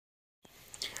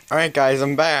Alright guys,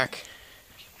 I'm back.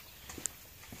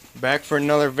 Back for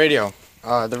another video.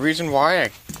 The reason why I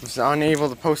was unable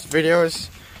to post videos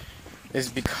is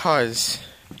because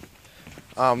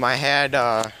I had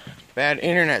bad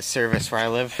internet service where I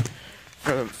live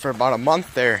for about a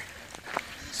month there.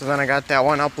 So then I got that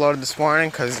one uploaded this morning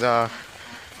because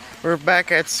we're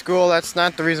back at school. That's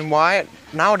not the reason why.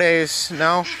 Nowadays,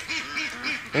 no.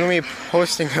 I'm going to be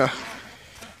posting a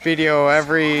video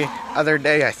every other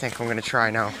day. I think I'm going to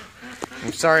try now.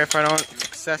 I'm sorry if I don't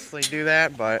successfully do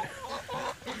that, but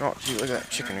oh, gee, look at that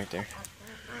chicken right there.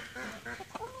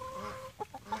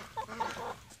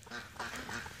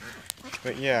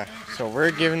 But yeah, so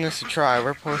we're giving this a try.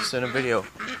 We're posting a video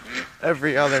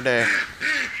every other day.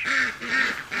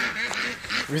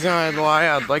 The reason why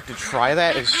I'd like to try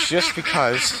that is just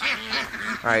because.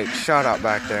 Alright, shut up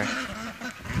back there.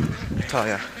 I tell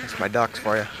ya, it's my ducks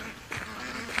for you.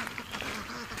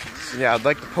 So yeah, I'd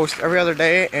like to post every other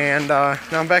day, and now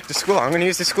I'm back to school. I'm going to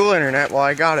use the school internet while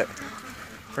I got it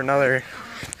for another.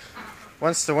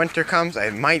 Once the winter comes, I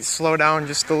might slow down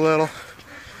just a little.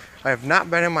 I have not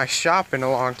been in my shop in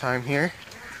a long time here.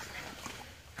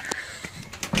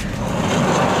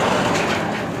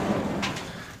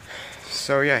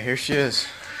 So yeah, here she is.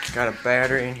 Got a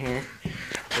battery in here.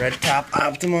 Red Top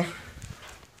Optima.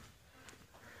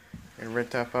 And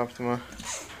Red Top Optima.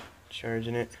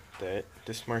 Charging it.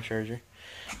 This smart charger.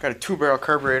 Got a 2-barrel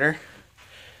carburetor.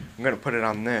 I'm gonna put it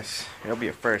on this. It'll be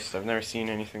a first. I've never seen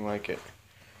anything like it.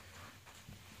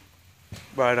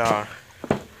 But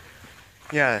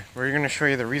yeah, we're gonna show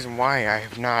you the reason why I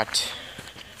have not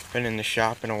been in the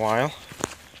shop in a while.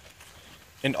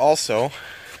 And also,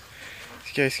 as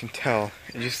you guys can tell,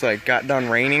 it just like got done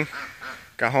raining.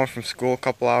 Got home from school a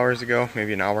couple hours ago,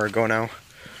 maybe an hour ago now.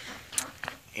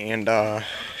 And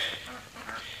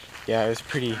yeah, it was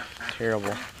pretty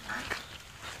terrible.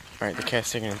 Alright, the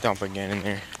cat's taking a dump again in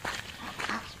there.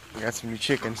 We got some new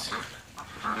chickens.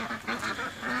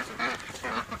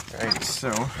 Alright,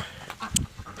 so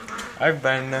I've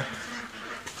been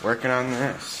working on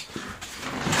this.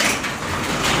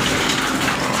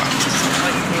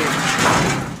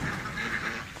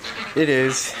 It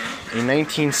is a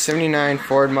 1979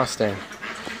 Ford Mustang.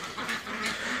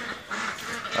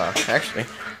 Actually,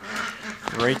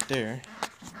 right there,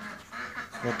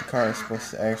 what the car is supposed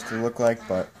to actually look like,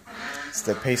 but it's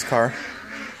the pace car.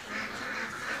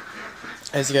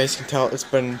 As you guys can tell, it's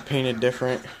been painted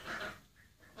different.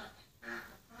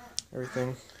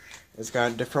 Everything. It's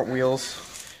got different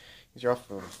wheels. These are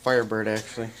off of a Firebird,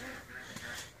 actually.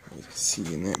 You can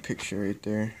see in that picture right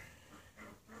there.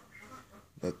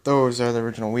 But those are the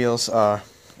original wheels. The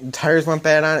tires went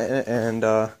bad on it, and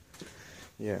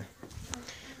yeah.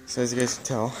 So as you guys can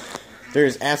tell, there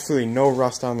is absolutely no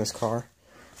rust on this car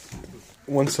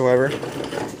whatsoever.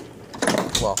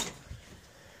 Well,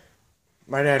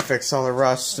 my dad fixed all the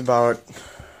rust about,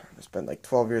 it's been like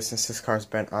 12 years since this car's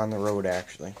been on the road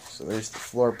actually. So there's the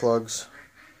floor plugs.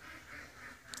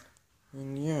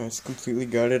 And yeah, it's completely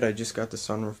gutted. I just got the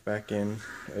sunroof back in.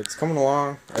 It's coming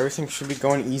along. Everything should be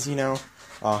going easy now.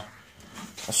 I'll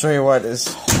show you what is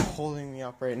holding me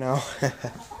up right now.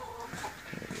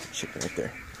 Chicken right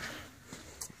there.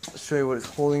 I'll show you what is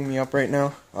holding me up right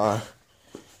now.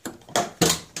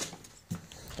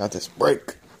 Got this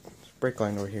brake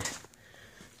line over here.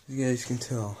 You guys can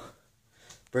tell.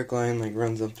 Brake line like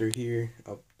runs up through here,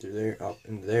 up to there, up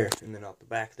into there, and then out the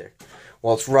back there.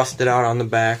 Well, it's rusted out on the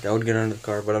back. I would get under the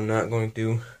car, but I'm not going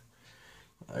to.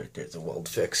 Alright, there's a weld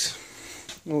fix.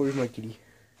 Oh, where's my kitty?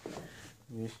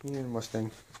 Here's the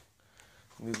Mustang.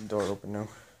 Leave the door open now.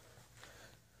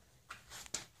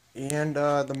 And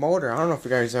the motor, I don't know if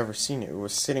you guys ever seen it. It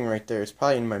was sitting right there. It's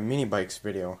probably in my mini bikes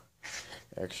video,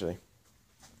 actually.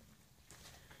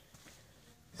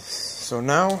 So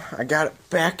now I got it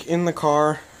back in the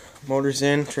car. Motor's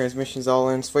in, transmission's all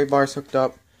in, sway bar's hooked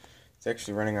up. It's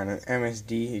actually running on an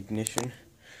MSD ignition.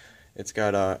 It's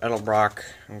got Edelbrock.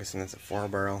 I'm guessing that's a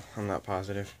 4-barrel. I'm not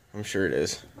positive. I'm sure it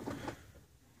is.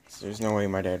 So there's no way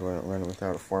my dad wouldn't run it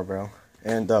without a 4-barrel.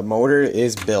 And the motor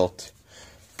is built.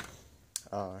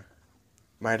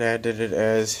 My dad did it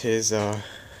as his his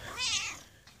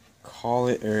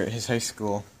high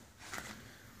school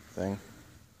thing.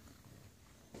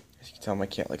 As you can tell, my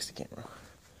cat likes the camera.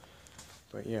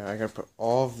 But yeah, I gotta put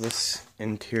all of this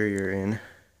interior in.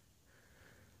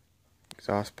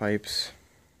 Exhaust pipes.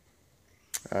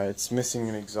 It's missing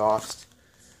an exhaust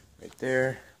right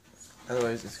there.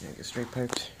 Otherwise, it's gonna get straight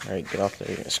piped. Alright, get off there.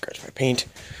 You're gonna scratch my paint.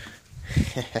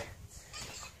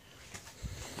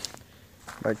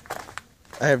 But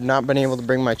I have not been able to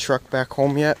bring my truck back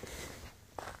home yet.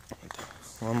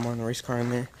 Lawnmower and race car in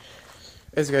there.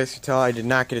 As you guys can tell, I did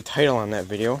not get a title on that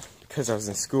video because I was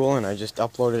in school and I just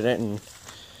uploaded it, and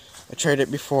I tried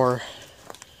it before.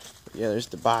 But yeah, there's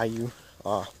the bayou.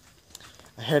 I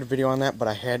had a video on that, but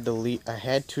I had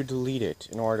to delete it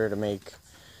in order to make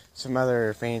some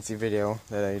other fancy video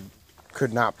that I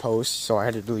could not post, so I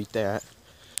had to delete that.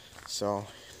 So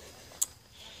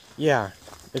yeah,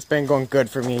 it's been going good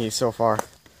for me so far.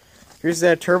 Here's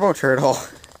that turbo turtle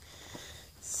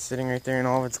sitting right there in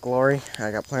all of its glory.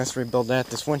 I got plans to rebuild that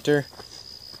this winter.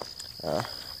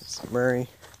 It's Murray.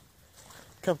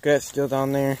 Cup Gut still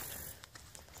down there.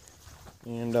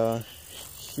 And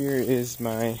here is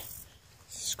my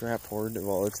scrap hoard.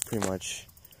 Well, it's pretty much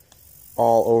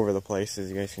all over the place, as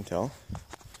you guys can tell.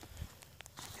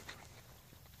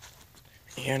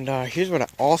 And here's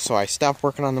what I stopped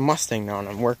working on the Mustang now, and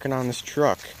I'm working on this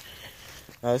truck.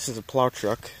 This is a plow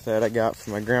truck that I got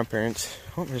from my grandparents.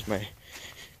 Oh, there's my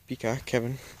peacock,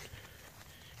 Kevin.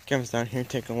 Kevin's down here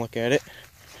taking a look at it.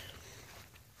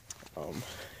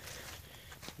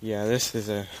 Yeah, this is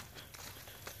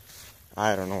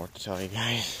I don't know what to tell you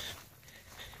guys.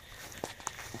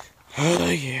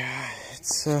 Yeah,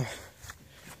 it's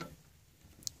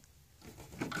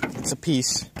a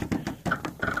piece.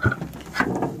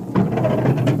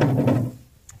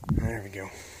 There we go.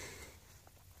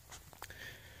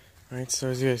 Alright, so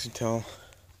as you guys can tell,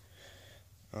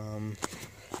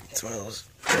 it's one of those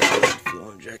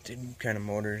fuel injected kind of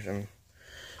motors. I'm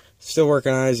still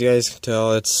working on it, as you guys can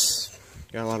tell. It's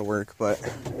got a lot of work, but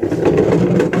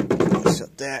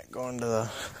shut that, going to the,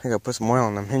 I gotta put some oil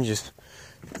on them hinges.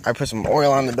 I put some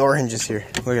oil on the door hinges here.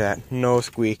 Look at that, no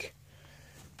squeak.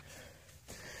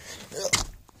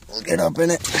 We'll get up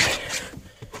in it.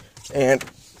 And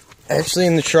actually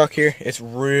in the truck here, it's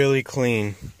really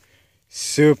clean.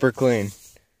 Super clean.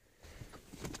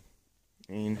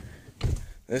 I mean,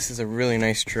 this is a really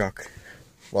nice truck.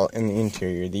 Well, in the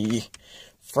interior, the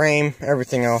frame,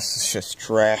 everything else is just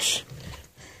trash.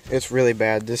 It's really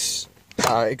bad. This,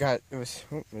 oh, there's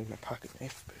my pocket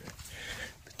knife.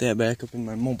 Put that back up in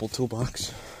my mobile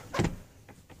toolbox.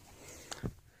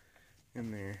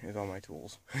 And there is all my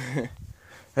tools. I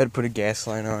had to put a gas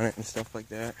line on it and stuff like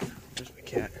that. There's my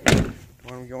cat.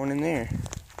 Why are we going in there?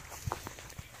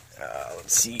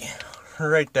 Let's see.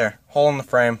 Right there. Hole in the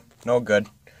frame. No good.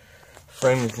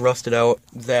 Frame is rusted out.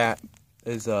 That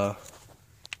is, like,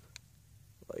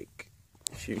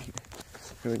 shoot.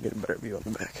 Let me get a better view on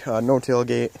the back. No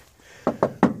tailgate.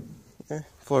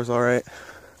 Floor's alright.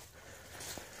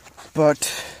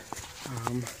 But,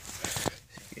 you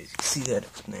guys can see that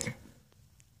up in there.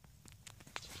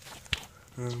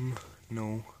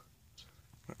 No.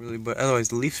 Not really, but otherwise,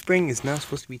 the leaf spring is not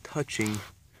supposed to be touching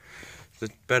the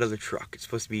bed of the truck. It's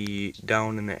supposed to be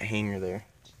down in that hanger there.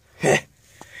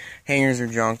 Hangers are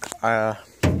junk. I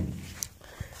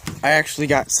actually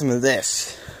got some of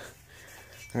this.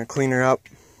 I'm gonna clean her up.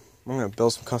 I'm gonna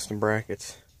build some custom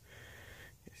brackets.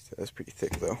 That's pretty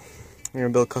thick though. I'm gonna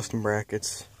build custom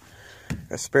brackets.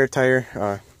 A spare tire.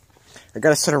 I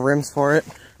got a set of rims for it.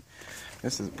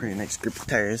 This is a pretty nice grip of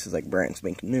tire. This is like brand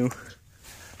spanking new.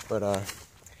 But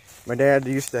my dad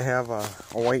used to have a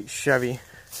white Chevy,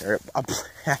 or a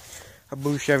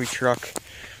blue Chevy truck.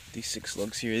 These 6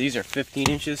 lugs here. These are 15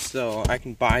 inches, so I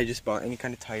can buy just about any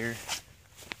kind of tire.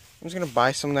 I'm just gonna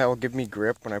buy some that will give me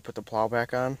grip when I put the plow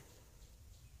back on.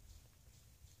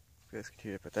 You guys can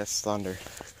hear it, but that's thunder.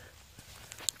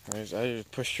 I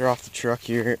just pushed her off the truck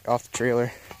here, off the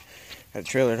trailer. Had a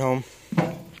trailer at home.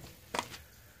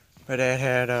 My dad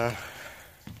had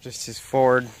just his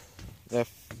Ford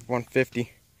F-150.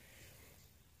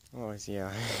 Oh,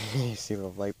 yeah, you see the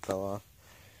light fell off.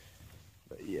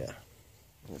 But yeah,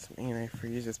 got some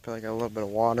antifreeze. It's probably got a little bit of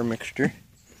water mixture.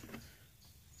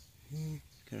 Kind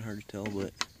of hard to tell,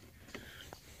 but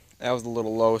that was a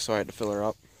little low, so I had to fill her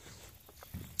up.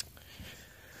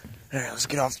 Alright, let's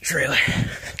get off the trailer.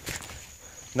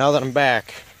 Now that I'm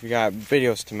back, we got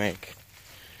videos to make.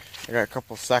 I got a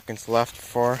couple seconds left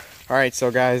for. Alright,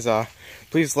 so guys,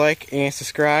 please like and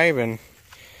subscribe and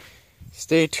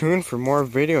stay tuned for more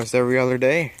videos every other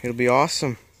day. It'll be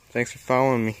awesome. Thanks for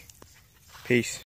following me. Peace.